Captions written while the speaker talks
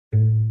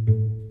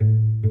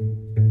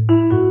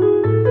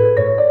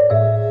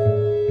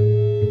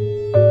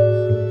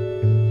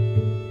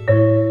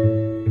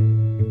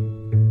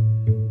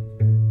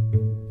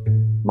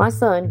My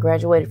son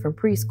graduated from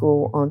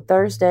preschool on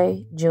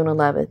Thursday, June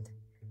 11th.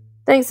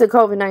 Thanks to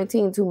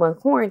COVID-19 2-month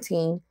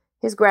quarantine,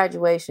 his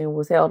graduation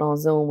was held on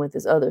Zoom with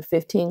his other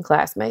 15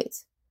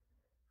 classmates.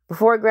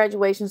 Before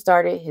graduation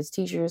started, his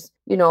teachers,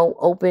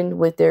 opened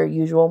with their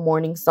usual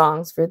morning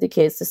songs for the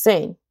kids to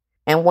sing.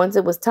 And once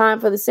it was time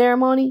for the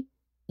ceremony,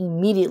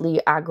 immediately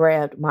I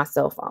grabbed my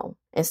cell phone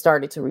and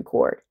started to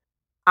record.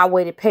 I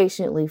waited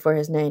patiently for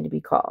his name to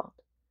be called.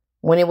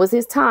 When it was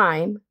his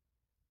time,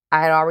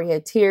 I had already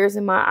had tears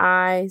in my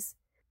eyes.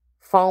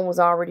 Phone was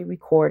already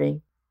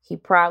recording. He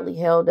proudly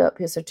held up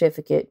his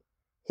certificate.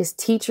 His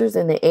teachers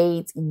and the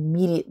aides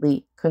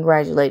immediately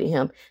congratulated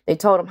him. They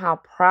told him how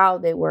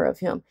proud they were of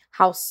him,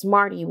 how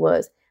smart he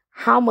was,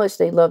 how much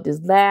they loved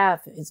his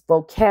laugh, his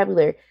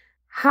vocabulary,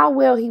 how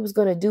well he was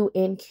going to do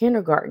in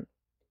kindergarten.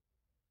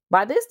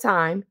 By this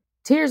time,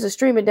 tears are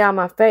streaming down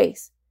my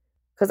face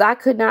because I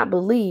could not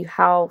believe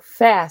how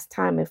fast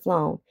time had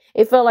flown.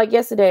 It felt like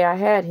yesterday I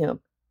had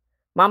him.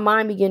 My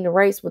mind began to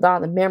race with all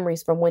the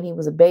memories from when he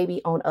was a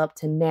baby on up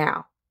to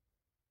now.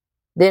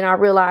 Then I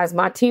realized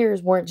my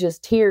tears weren't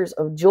just tears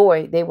of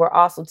joy. They were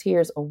also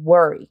tears of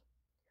worry.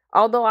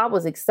 Although I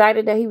was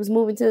excited that he was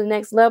moving to the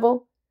next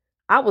level,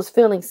 I was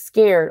feeling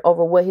scared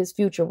over what his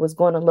future was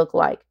going to look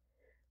like.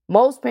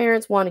 Most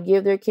parents want to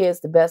give their kids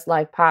the best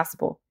life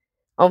possible.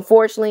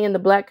 Unfortunately, in the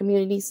Black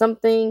community, some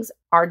things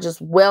are just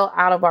well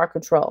out of our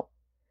control.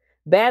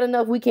 Bad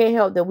enough we can't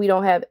help that we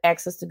don't have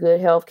access to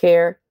good health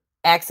care,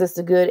 access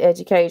to good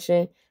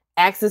education,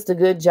 access to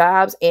good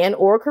jobs and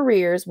or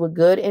careers with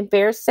good and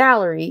fair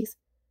salaries.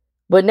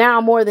 But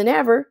now more than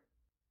ever,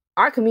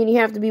 our community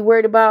have to be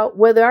worried about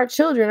whether our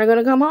children are going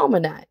to come home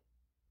or not.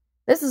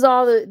 This is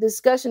all the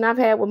discussion I've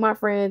had with my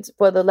friends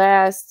for the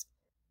last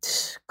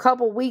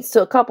couple weeks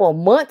to a couple of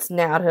months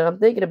now that I'm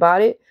thinking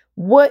about it.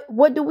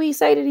 What do we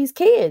say to these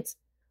kids?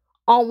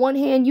 On one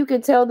hand, you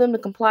can tell them to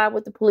comply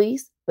with the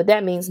police, but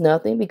that means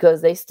nothing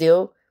because they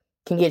still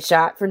can get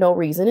shot for no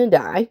reason and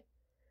die.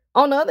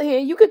 On the other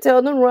hand, you could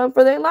tell them to run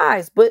for their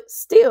lives, but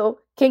still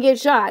can get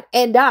shot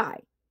and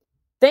die.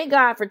 Thank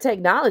God for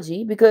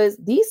technology because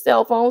these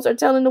cell phones are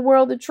telling the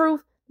world the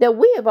truth that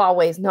we have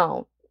always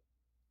known.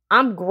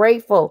 I'm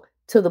grateful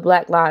to the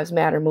Black Lives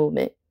Matter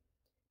movement.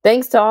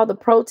 Thanks to all the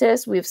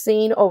protests we've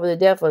seen over the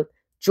death of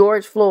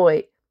George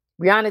Floyd,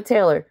 Breonna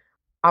Taylor,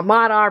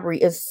 Ahmaud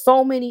Arbery, and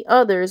so many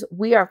others,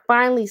 we are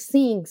finally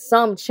seeing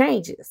some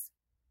changes.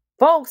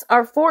 Folks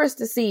are forced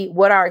to see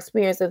what our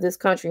experience of this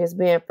country has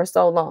been for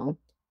so long.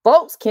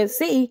 Folks can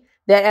see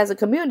that as a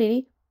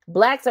community,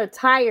 Blacks are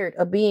tired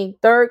of being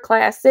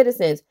third-class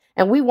citizens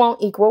and we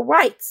want equal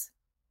rights.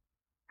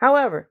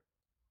 However,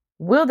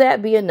 will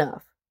that be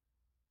enough?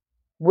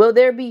 Will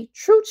there be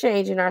true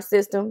change in our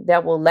system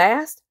that will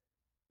last?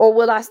 Or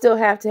will I still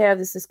have to have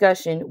this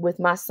discussion with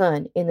my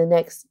son in the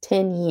next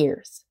 10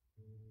 years?